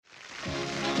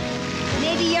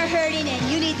maybe you're hurting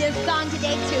and you need this song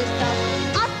today too, so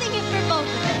I'll sing it for both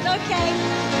of us, okay?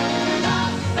 The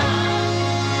sun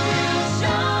will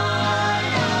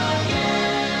shine again.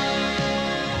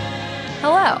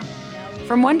 Hello.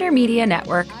 From Wonder Media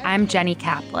Network, I'm Jenny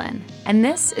Kaplan, and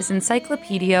this is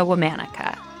Encyclopedia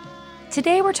Womanica.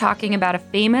 Today we're talking about a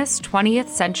famous 20th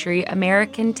century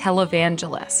American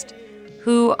televangelist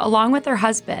who, along with her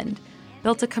husband,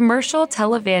 built a commercial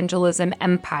televangelism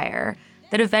empire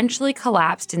that eventually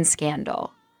collapsed in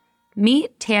scandal.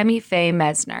 Meet Tammy Faye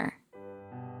Messner.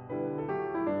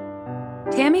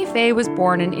 Tammy Faye was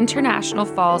born in International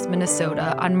Falls,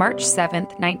 Minnesota on March 7,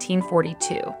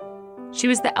 1942. She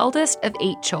was the eldest of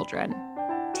 8 children.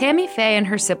 Tammy Faye and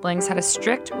her siblings had a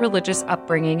strict religious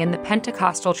upbringing in the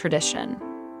Pentecostal tradition.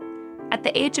 At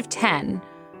the age of 10,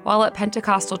 while at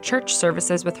Pentecostal church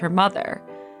services with her mother,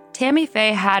 Tammy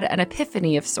Faye had an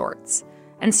epiphany of sorts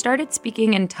and started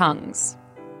speaking in tongues.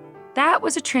 That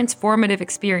was a transformative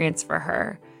experience for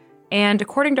her, and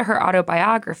according to her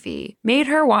autobiography, made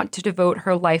her want to devote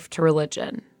her life to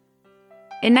religion.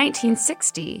 In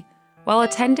 1960, while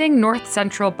attending North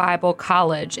Central Bible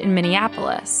College in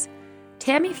Minneapolis,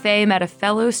 Tammy Faye met a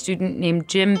fellow student named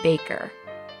Jim Baker.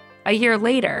 A year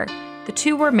later, the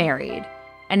two were married,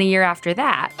 and a year after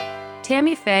that,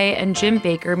 Tammy Faye and Jim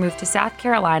Baker moved to South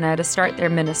Carolina to start their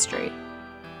ministry.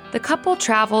 The couple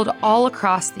traveled all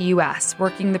across the U.S.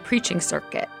 working the preaching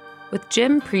circuit, with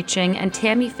Jim preaching and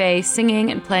Tammy Faye singing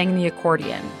and playing the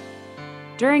accordion.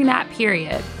 During that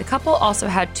period, the couple also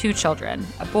had 2 children,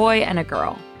 a boy and a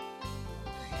girl.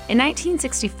 In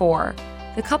 1964,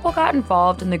 the couple got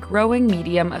involved in the growing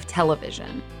medium of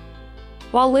television.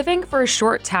 While living for a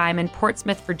short time in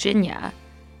Portsmouth, Virginia,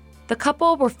 the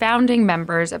couple were founding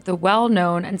members of the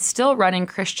well-known and still-running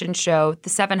Christian show, The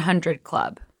 700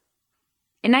 Club.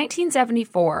 In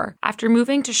 1974, after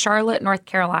moving to Charlotte, North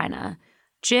Carolina,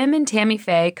 Jim and Tammy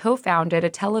Faye co-founded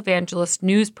a televangelist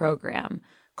news program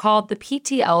called the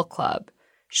PTL Club,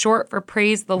 short for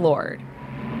Praise the Lord.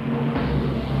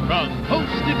 From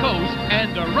coast to coast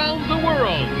and around the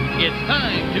world, it's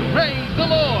time to praise the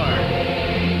Lord.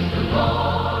 Praise the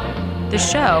Lord. The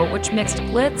show, which mixed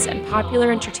glitz and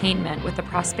popular entertainment with the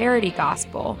prosperity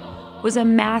gospel, was a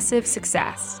massive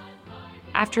success.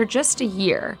 After just a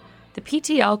year, the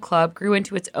PTL Club grew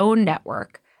into its own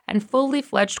network and fully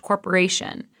fledged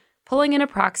corporation, pulling in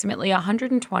approximately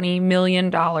 $120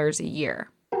 million a year.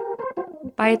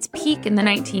 By its peak in the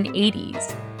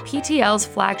 1980s, PTL's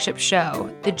flagship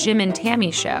show, The Jim and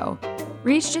Tammy Show,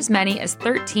 reached as many as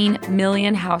 13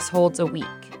 million households a week.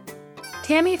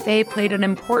 Tammy Faye played an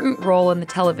important role in the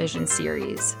television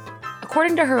series.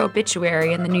 According to her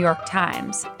obituary in the New York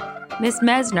Times, Miss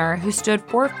Messner, who stood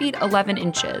 4 feet 11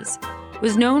 inches,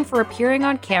 was known for appearing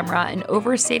on camera in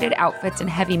overstated outfits and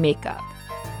heavy makeup.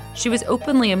 She was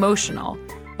openly emotional,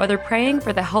 whether praying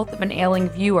for the health of an ailing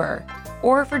viewer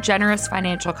or for generous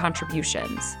financial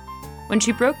contributions. When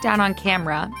she broke down on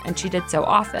camera, and she did so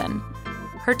often,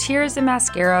 her tears and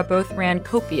mascara both ran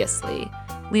copiously,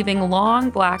 leaving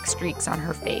long black streaks on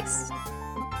her face.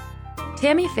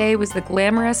 Tammy Faye was the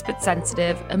glamorous but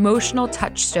sensitive, emotional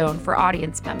touchstone for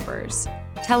audience members,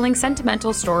 telling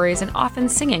sentimental stories and often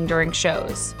singing during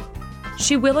shows.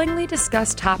 She willingly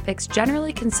discussed topics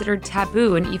generally considered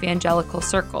taboo in evangelical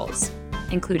circles,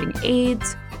 including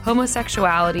AIDS,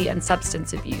 homosexuality, and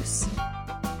substance abuse.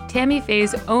 Tammy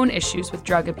Faye's own issues with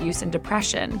drug abuse and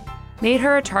depression made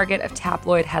her a target of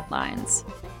tabloid headlines.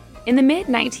 In the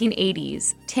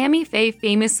mid-1980s, Tammy Faye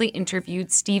famously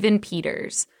interviewed Stephen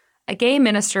Peters, a gay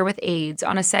minister with AIDS,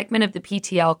 on a segment of the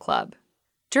PTL Club.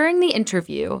 During the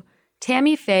interview,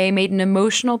 Tammy Faye made an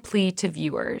emotional plea to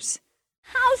viewers.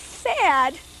 How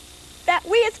sad that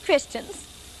we as Christians,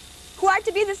 who are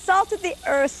to be the salt of the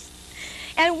earth,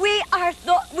 and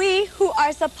we who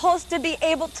are supposed to be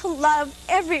able to love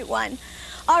everyone,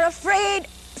 are afraid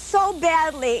so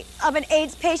badly of an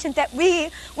AIDS patient that we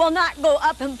will not go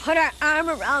up and put our arm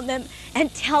around them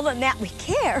and tell them that we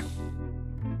care.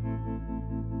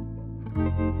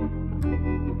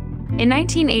 In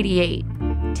 1988,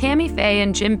 Tammy Faye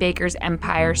and Jim Baker's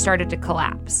empire started to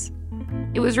collapse.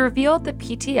 It was revealed that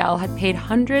PTL had paid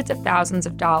hundreds of thousands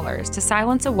of dollars to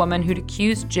silence a woman who'd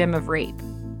accused Jim of rape.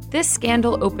 This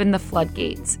scandal opened the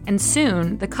floodgates, and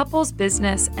soon the couple's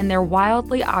business and their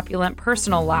wildly opulent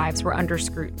personal lives were under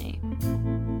scrutiny.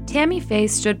 Tammy Faye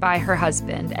stood by her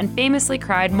husband and famously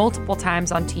cried multiple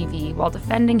times on TV while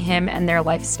defending him and their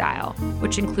lifestyle,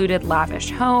 which included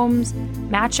lavish homes,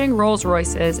 matching Rolls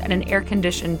Royces, and an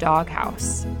air-conditioned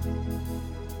doghouse.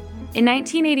 In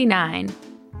 1989,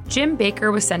 Jim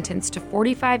Baker was sentenced to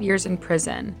 45 years in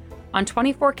prison on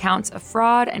 24 counts of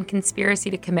fraud and conspiracy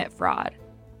to commit fraud.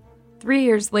 3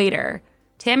 years later,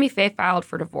 Tammy Faye filed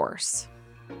for divorce.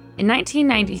 In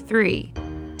 1993,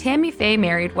 Tammy Faye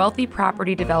married wealthy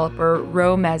property developer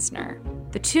Messner.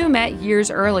 The two met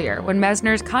years earlier when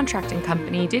Messner's contracting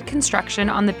company did construction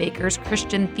on the Bakers'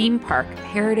 Christian theme park,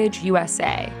 Heritage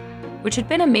USA, which had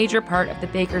been a major part of the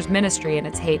Bakers' ministry in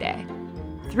its heyday.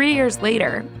 3 years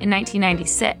later, in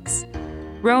 1996,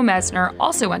 Messner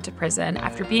also went to prison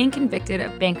after being convicted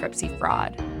of bankruptcy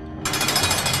fraud.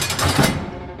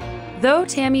 Though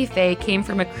Tammy Faye came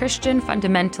from a Christian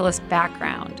fundamentalist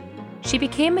background, she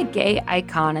became a gay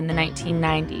icon in the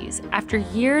 1990s after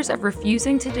years of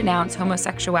refusing to denounce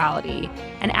homosexuality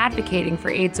and advocating for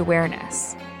AIDS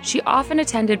awareness. She often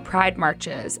attended pride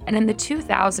marches, and in the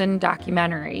 2000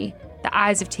 documentary, The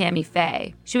Eyes of Tammy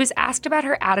Faye, she was asked about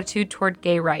her attitude toward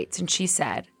gay rights, and she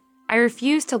said, "I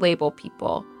refuse to label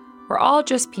people. We're all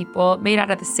just people made out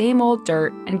of the same old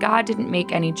dirt, and God didn't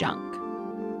make any junk."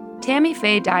 Tammy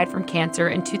Faye died from cancer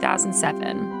in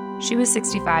 2007. She was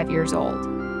 65 years old.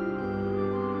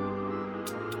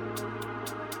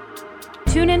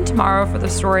 Tune in tomorrow for the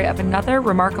story of another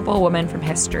remarkable woman from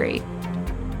history.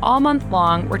 All month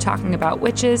long, we're talking about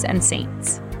witches and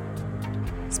saints.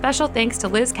 Special thanks to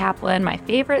Liz Kaplan, my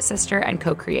favorite sister and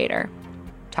co-creator.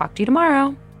 Talk to you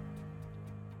tomorrow.